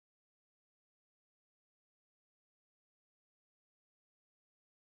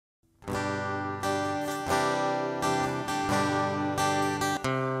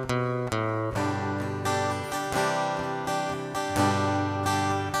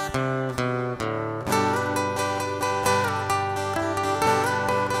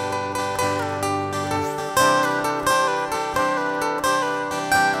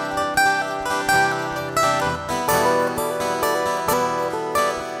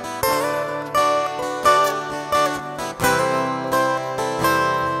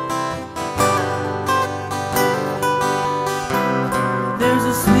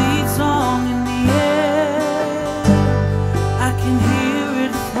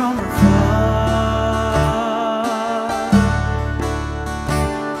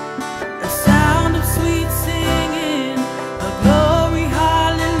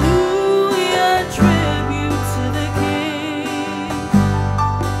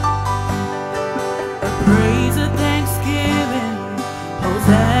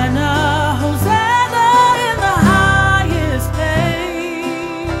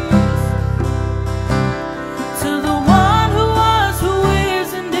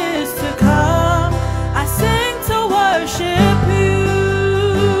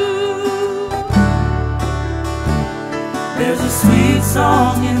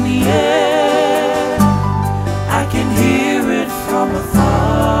song in the air. I can hear it from afar.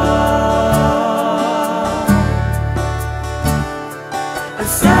 A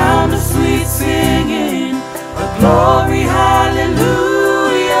sound of sweet singing, a glory,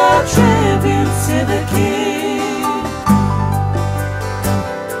 hallelujah, tribute to the King.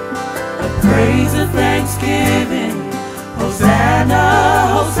 A praise of thanksgiving, Hosanna,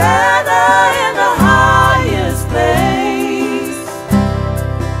 Hosanna in the highest place.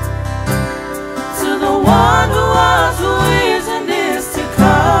 To the one who was, who is, and is to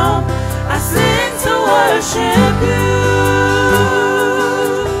come, I sing to worship you.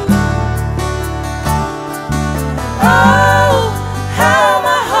 Oh, how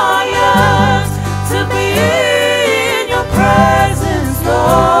my heart yearns to be in your presence,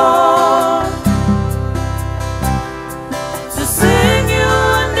 Lord. To sing you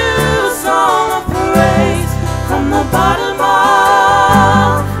a new song of praise from the bottom of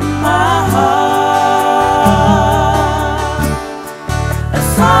my heart. A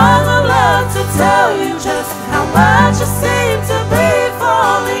song of love to tell you just how much I seem to be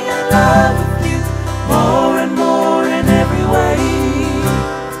falling in love with you more and more in every way.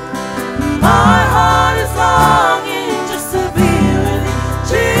 My heart is longing just to be with you,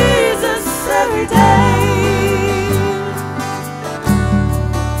 Jesus, every day.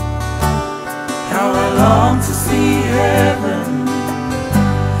 How I long to see heaven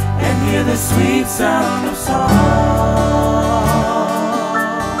and hear the sweet sound of song,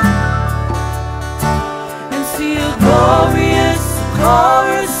 and see a glorious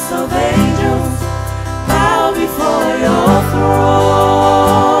chorus of angels bow before your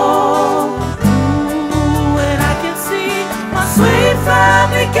throne. Ooh, and I can see my sweet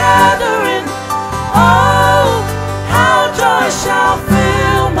family gathering. Oh, how joy shall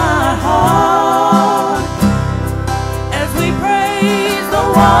fill my heart as we praise the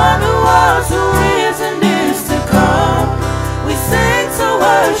one who was, who is, and is to come. We sing to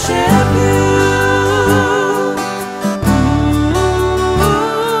worship you. Ooh,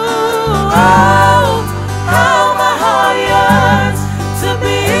 oh, how my heart yearns to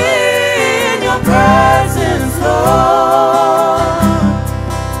be in your presence, Lord.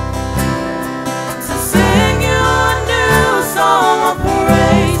 To sing you a new song of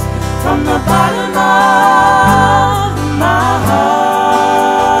praise from the bottom of my heart.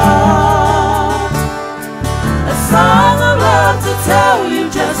 A song of love to tell you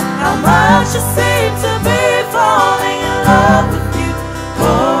just how much I seem to be falling in love with you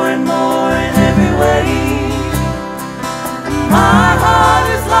more and more in every way. My heart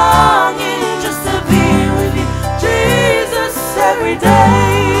is longing just to be with you, Jesus, every day.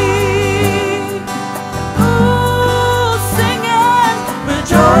 Ooh, singing,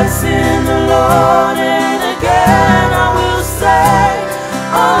 rejoice in the Lord, and again I will say,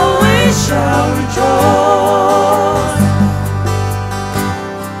 oh, we shall rejoice.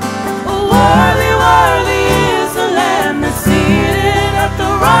 Worthy, worthy is the Lamb that's seated at the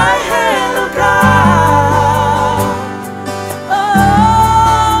right hand of God.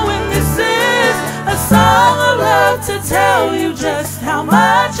 Oh, and this is a song of love to tell you just how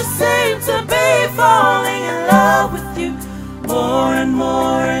much I seem to be falling in love with you more and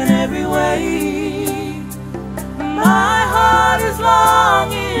more in every way. My heart is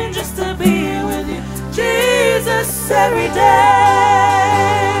longing just to be with you, Jesus, every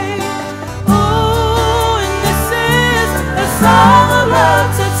day. Ooh, and this is a song of love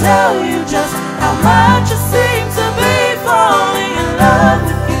to tell you just how much I seem to be falling in love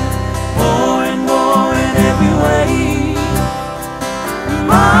with you more and more in every way.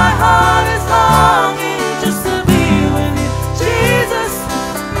 My heart is longing just to be with you, Jesus.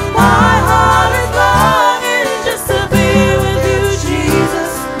 My heart is longing just to be with you,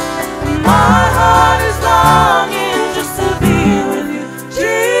 Jesus. My heart is longing just to be with you,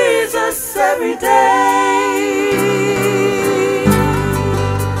 Jesus, every day.